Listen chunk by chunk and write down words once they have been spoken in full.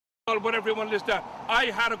But everyone listened to. I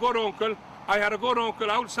had a good uncle.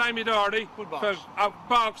 Old Simey Doherty.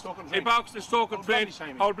 Boxed. He boxed the Stoke and Trent.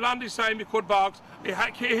 Old Blondie Simey could box. He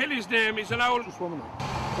held his name. He's an old.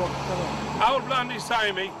 Old Blondie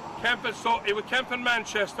Simey. He was Kemp in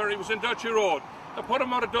Manchester. He was in Duchy Road. They put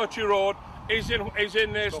him on a Duchy Road. He's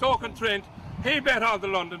in Stoke and Trent. He bet all the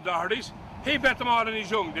London Dohertys. He bet them all in his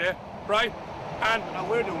young day, right?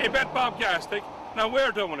 And he bet Bob Gastick. Now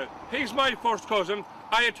we're doing it. He's my first cousin.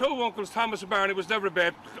 I had two uncles, Thomas and Barney was never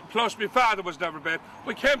bet, plus my father was never bet.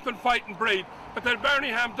 We came and fight and breed, but the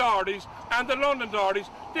Birmingham Dohertys and the London Dohertys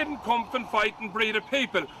didn't come and fight and breed of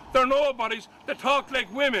people. They're nobodies that talk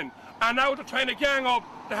like women, and now they're trying to gang up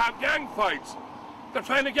to have gang fights. They're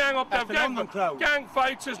trying to gang up to have gang fights. Gang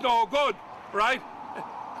fights is no good, right?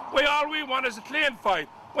 All we want is a clean fight.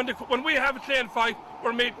 When we have a clean fight,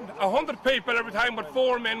 we're meeting 100 people every time but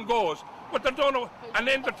 4 men goes. But they don't know, and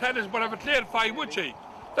then they're telling us we'll have a clean fight, would she?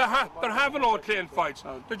 They're having no clean fights.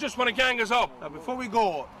 They just want to gang us up. Now, before we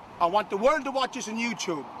go, I want the world to watch us on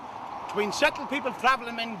YouTube. Between settled people,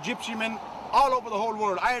 travelling men, gypsy men, all over the whole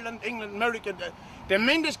world, Ireland, England, America. The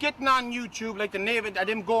men that's getting on YouTube, like the Naven,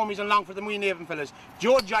 them Gomies and Longford, the wee Naven fellas,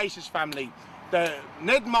 Joe Joyce's family, the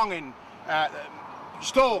Ned Mongin,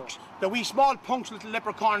 Stokes, the wee small punks, little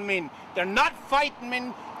leprechaun men. They're not fighting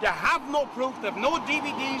men. They have no proof. They have no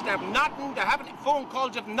DVDs. They have nothing. They haven't phone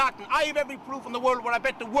calls. They have nothing. I have every proof in the world where I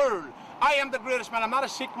bet the world I am the greatest man. I'm not a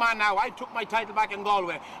sick man now. I took my title back in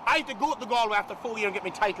Galway. I had to go to Galway after 4 years and get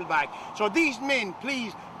my title back. So these men,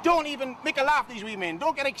 please, don't even make a laugh, these wee men.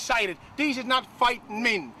 Don't get excited. These is not fighting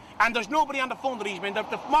men. And there's nobody on the phone to these men. The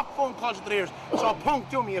mock phone calls to their ears. So,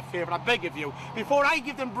 punk, do me a favour, I beg of you. Before I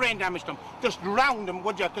give them brain damage to them, just round them,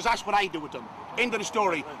 would you? Because that's what I do with them. End of the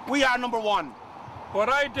story. We are number one. What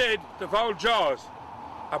I did to foul Jaws,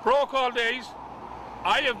 I broke all these.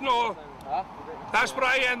 I have no... That's what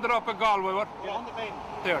I ended up in Galway with.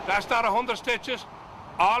 There, that's not 100 stitches.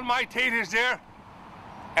 All my teeth is there.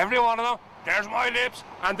 Every one of them. There's my lips,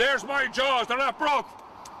 and there's my jaws. They're not broke.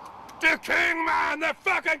 The king, man, the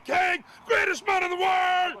fucking king, greatest man in the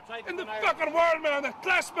world, in the fucking world, man, the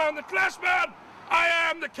class man, I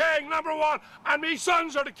am the king, number one, and me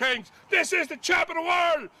sons are the kings. This is the chap of the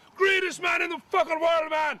world, greatest man in the fucking world,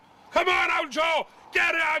 man. Come on, old Joe,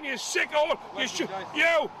 get it on, you sick old,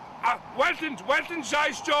 Welton's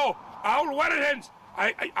Ice Joe, old Wellingtons.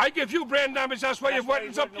 I give you brain damage, that's why you've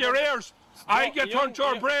Welton's up your ears. I get turned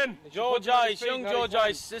your brain. Joe Joyce, young Joe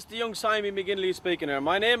Joyce, this is the young Simey McGinley speaking here.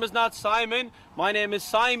 My name is not Simon, my name is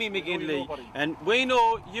Simey McGinley. And we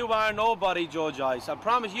know you are nobody, Joe Joyce. I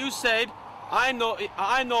promise you said, I'm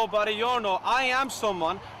nobody, you're no. I am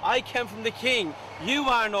someone. I came from the king. You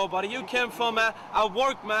are nobody. You came from a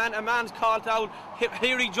workman, a man's called out,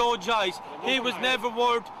 Harry Joe Joyce. He was never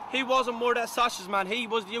worth, he wasn't more that sausage man. He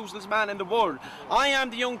was the useless man in the world. I am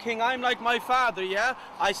the young king. I'm like my father, yeah?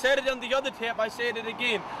 I said it on the other tape, I said it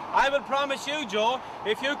again. I will promise you, Joe,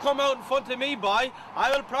 if you come out in front of me, boy,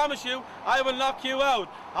 I will promise you, I will knock you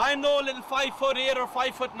out. I'm no little 5'8" or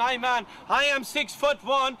 5'9" man. I am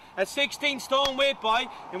 6'1", a 16 stone weight, boy.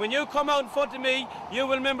 And when you come out in front of me, you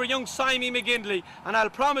will remember young Simey McGinley. And I'll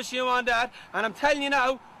promise you on that. And I'm telling you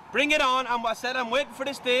now, bring it on. And I said I'm waiting for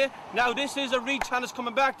this day. Now this is a reach and it's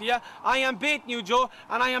coming back to you. I am beating you, Joe,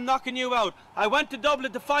 and I am knocking you out. I went to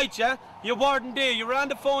Dublin to fight you. You weren't there. You were on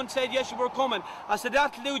the phone and said yes, you were coming. I said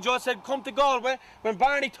that'll do, Joe. I said come to Galway when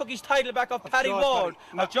Barney took his title back off Paddy Ward,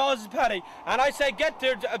 of Jaws' Paddy. And I said get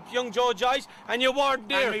there, young Joe Joyce, and you weren't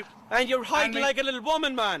there. And you're hiding like a little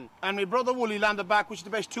woman, man. And my brother Wooly landed back, which is the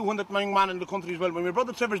best 200 young man in the country as well. When my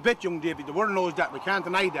brother Trevor's bet young Davy, the world knows that, we can't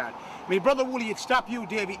deny that. My brother Wooly would stop you,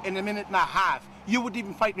 Davy, in a minute and a half. You wouldn't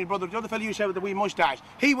even fight me, brother. The other fellow you said with the wee moustache,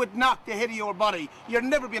 he would knock the head of your body. You're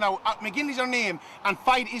never been out. McGinley's our name, and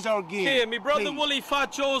fight is our game. Yeah, my brother Wooly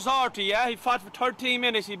fought Joe's Arter, yeah? He fought for 13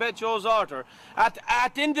 minutes, he bet Joe's Arter.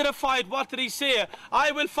 At the end of the fight, what did he say?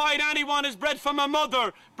 I will fight anyone who's bred from my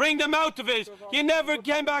mother. Bring them out of it. You never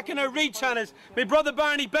came back in a reach on us. My brother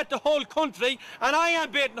Barney bet the whole country, and I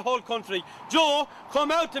am betting the whole country. Joe, come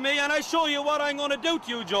out to me, and I show you what I'm going to do to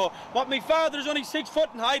you, Joe. What my father's only 6 foot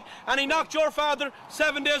in height, and he knocked your father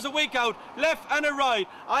 7 days a week out, left and a right.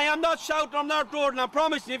 I am not shouting, I'm not roaring. I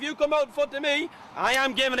promise you, if you come out in front of me, I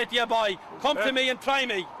am giving it to you, boy. Come to me and try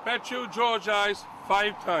me. Bet you George Eyes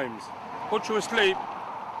 5 times. Put you asleep.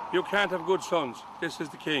 You can't have good sons. This is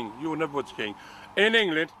the king. You never was king. In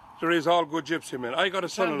England, there is all good gypsy men. I got a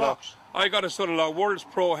son-in-law. World's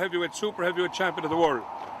pro heavyweight, super heavyweight champion of the world.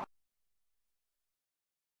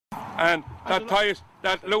 And that Tyus,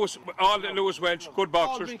 that Lewis, all the Lewis Welch, good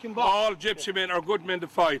boxers, all gypsy men are good men to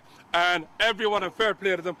fight. And everyone, a fair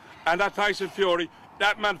play to them. And that Tyson Fury,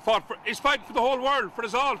 that man fought for, he's fighting for the whole world, for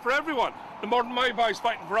us all, for everyone. The more than my boys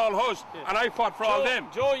fighting for all us, and I fought for all them.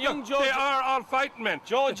 Young Joe. They are all fighting men.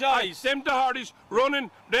 Joe Joyce. Them Dahardys running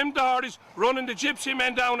the gypsy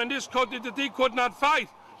men down in this country that they could not fight.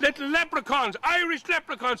 Little leprechauns, Irish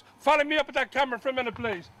leprechauns. Follow me up at that camera for a minute,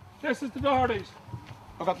 please. This is the Dahardys.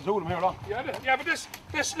 I got the two of them here, look. Yeah, but listen,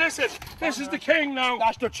 this is the king now.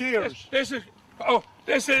 That's the cheers. This is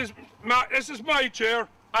my chair.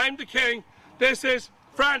 I'm the king. This is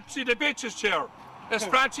Francie the bitch's chair. That's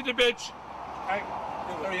Francie the bitch.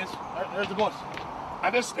 There he is. There's the bus.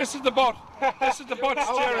 And this is the butt. This is the butt's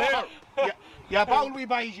chair here. Yeah, bound we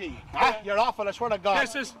by ye. You're awful, I swear to God.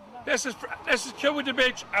 This is Kill with the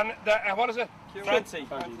bitch and what is it? Francie.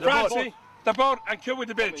 Francie, the butt and Kill with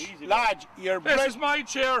the bitch. Lads, This is my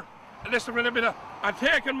chair. Listen a minute. I'm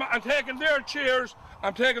taking their chairs.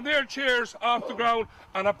 I'm taking their chairs off the ground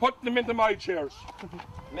and I'm putting them into my chairs.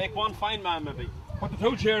 Make one fine man, maybe. Put the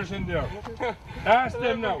two chairs in there. That's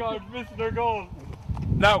them now. Missing their goal.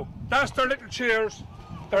 Now, that's their little chairs.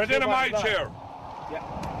 They're in my chair.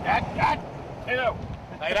 Dad. Hey now.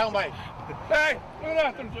 Lay down, mate. Hey, do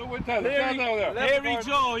nothing to it. Stand down there. Harry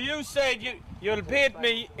Joe, you said you'll beat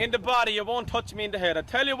me in the body, you won't touch me in the head. I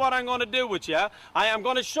tell you what I'm going to do with you. I am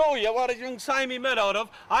going to show you what a young Simey made out of.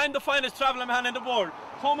 I'm the finest travelling man in the world.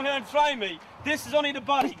 Come here and try me. This is only the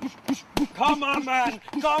body. Come on, man.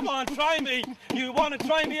 Come on, try me. You want to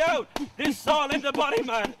try me out? This is all in the body,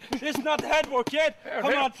 man. This is not the head work yet.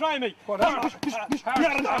 Come on, try me. Come on.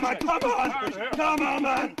 Come on,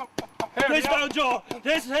 man. This now, Joe.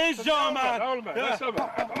 This is his Joe, man. Come on, man.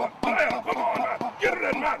 Get it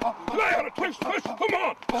in, man. Lay on it, twist. Come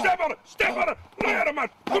on. Step on it. Lay on it, man.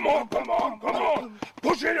 Come on.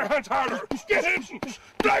 Push in your hands harder. Get in.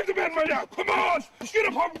 Drive them in, man. Now. Come on. Get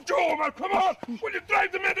up on Joe, man. Come on. Will you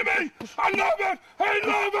drive them into me? I love it.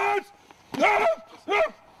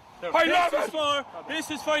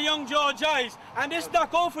 This is for young Joe Joyce, and this is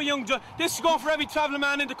not going for young Joe. This is going for every travelling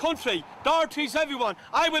man in the country. Dorothy's everyone.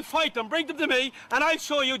 I will fight them. Bring them to me, and I'll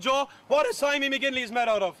show you, Joe, what a Simey McGinley is made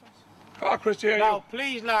out of. Oh, Christy, now,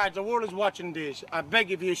 please, lads, the world is watching this. I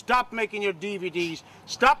beg of you, stop making your DVDs.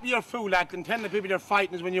 Stop your fool acting, telling the people you're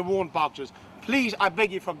fighting is when you won boxers. Please, I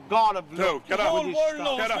beg you, for God of love. The whole world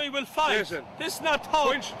knows we will fight. Listen, this is not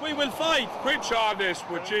talk. We will fight. Quit all this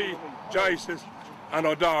with G, Joyce's and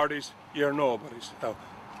O'Doherty's. You're nobodies. Now,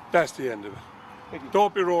 that's the end of it.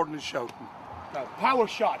 Don't be roaring and shouting. Now, power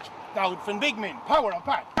shots. Now, from big men. Power up,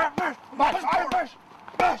 back. Power.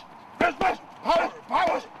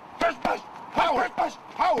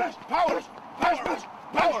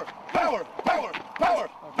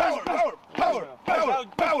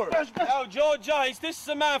 Now, Joe Joyce, this is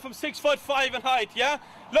a man from 6'5" in height, yeah?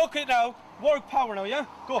 Look at now, work power now, yeah?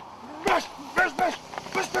 Go.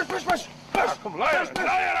 Come lie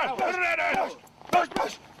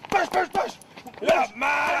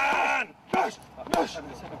man!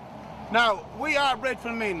 Now, we are bred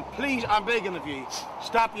men. Please, I'm begging of you,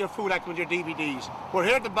 stop your fool act with your DVDs. We're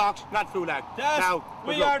here to box, not fool act. Now,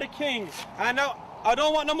 we are the kings. And now, I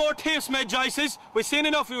don't want no more tips made, Joyces. We've seen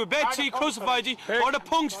enough of you. Betsy, Crucified, or the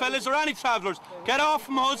punks fellas, or any travellers. Get off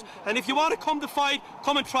from us, and if you want to come to fight,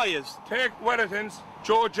 come and try us. Take Weddington's,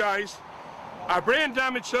 Joe Joyce. I brain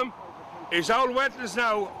damaged him. His old wetness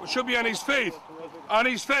now should be on his feet. On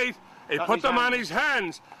his feet. He put them on his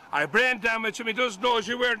hands. I brain damage him. He doesn't know is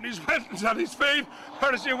he wearing his weapons on his feet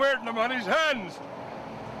or is he wearing them on his hands.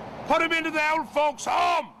 Put him into the old folks'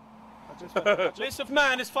 home. This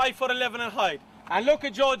man is 5'11" in height. And look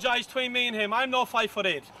at Joe Joyce between me and him. I'm no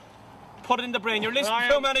 5'8". Put it in the brain. You're listening to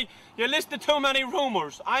too many. You're listening to too many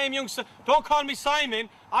rumours. I am young. Don't call me Simon.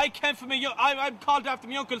 I came from I'm called after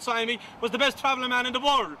my uncle Simon. Was the best travelling man in the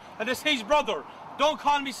world, and this his brother. Don't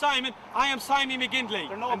call me Simon. I am Simey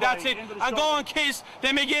McGinley, and that's it. And go and kiss the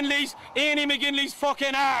McGinleys, Aney McGinley's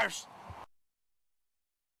fucking arse.